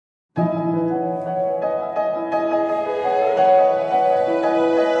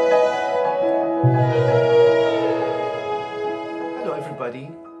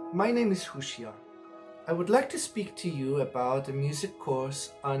My name is Hooshyar. I would like to speak to you about a music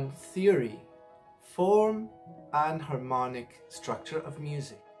course on theory, form and harmonic structure of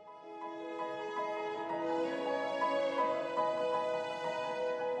music.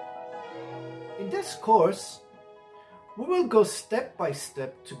 In this course, we will go step by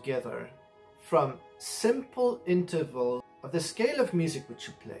step together from simple interval of the scale of music which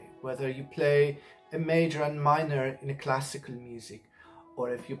you play, whether you play a major and minor in a classical music,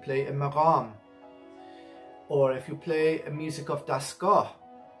 or if you play a maqam, or if you play a music of Dastgah,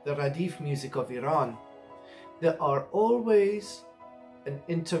 the Radif music of Iran. There are always an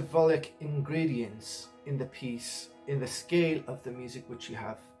intervallic ingredients in the piece, in the scale of the music which you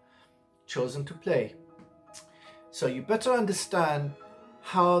have chosen to play. So you better understand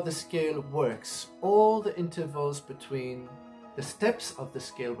how the scale works, all the intervals between the steps of the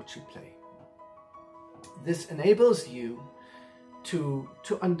scale which you play. This enables you to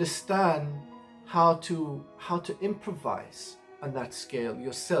understand how to improvise on that scale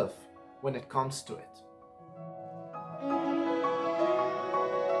yourself when it comes to it.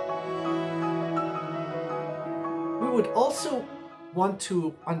 We would also want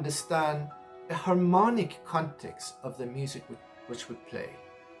to understand a harmonic context of the music which we play.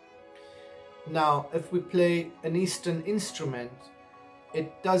 Now, if we play an Eastern instrument,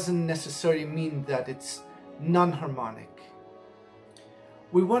 it doesn't necessarily mean that it's non-harmonic.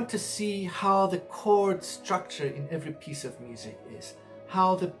 We want to see how the chord structure in every piece of music is,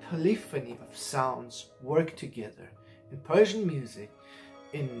 how the polyphony of sounds work together in Persian music,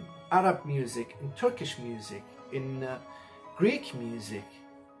 in Arab music, in Turkish music, in Greek music,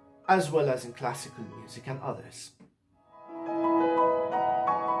 as well as in classical music and others.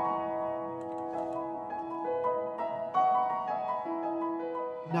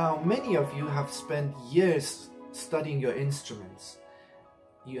 Now, many of you have spent years studying your instruments.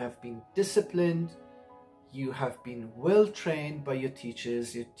 You have been disciplined, you have been well trained by your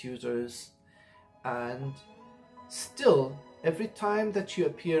teachers, your tutors, and still, every time that you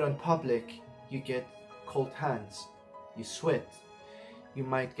appear in public, you get cold hands, you sweat, you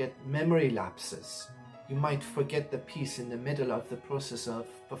might get memory lapses, you might forget the piece in the middle of the process of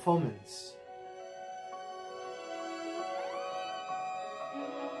performance.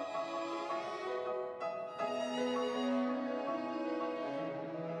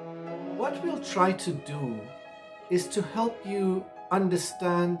 What we'll try to do is to help you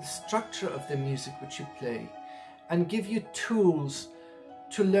understand the structure of the music which you play and give you tools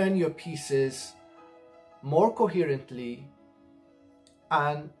to learn your pieces more coherently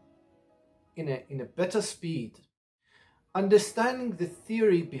and in a better speed. Understanding the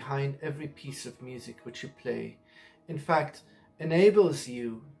theory behind every piece of music which you play, in fact, enables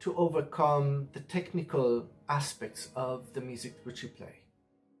you to overcome the technical aspects of the music which you play.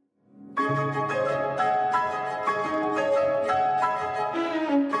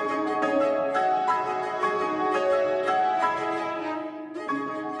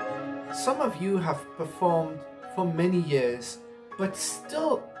 Some of you have performed for many years, but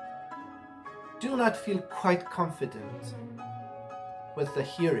still do not feel quite confident with the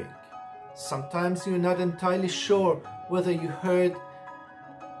hearing. Sometimes you're not entirely sure whether you heard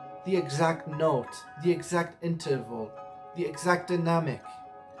the exact note, the exact interval, the exact dynamic,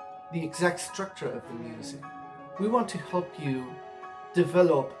 the exact structure of the music. We want to help you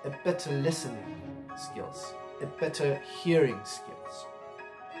develop a better listening skills, a better hearing skills.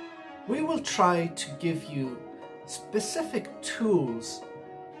 We will try to give you specific tools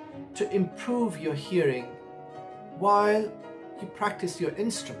to improve your hearing while you practice your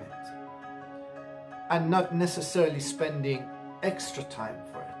instrument and not necessarily spending extra time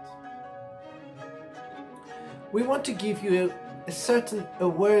for it. We want to give you a certain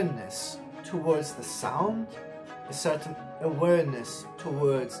awareness towards the sound, a certain awareness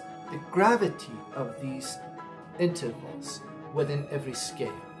towards the gravity of these intervals within every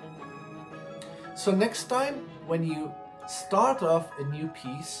scale. So next time when you start off a new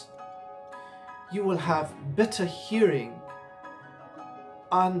piece, you will have better hearing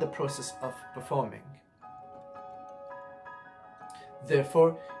on the process of performing.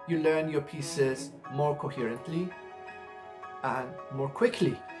 Therefore, you learn your pieces more coherently and more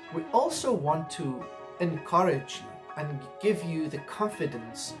quickly. We also want to encourage you and give you the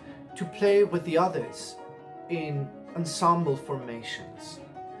confidence to play with the others in ensemble formations.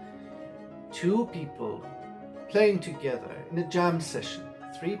 Two people playing together in a jam session,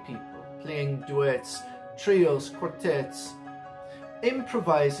 3 people playing duets, trios, quartets,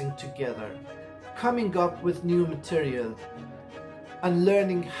 improvising together, coming up with new material and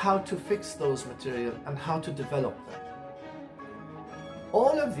learning how to fix those material and how to develop them.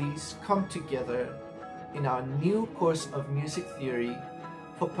 All of these come together in our new course of music theory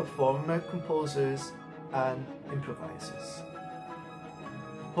for performer, composers, and improvisers.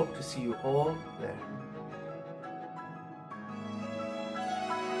 Hope to see you all there.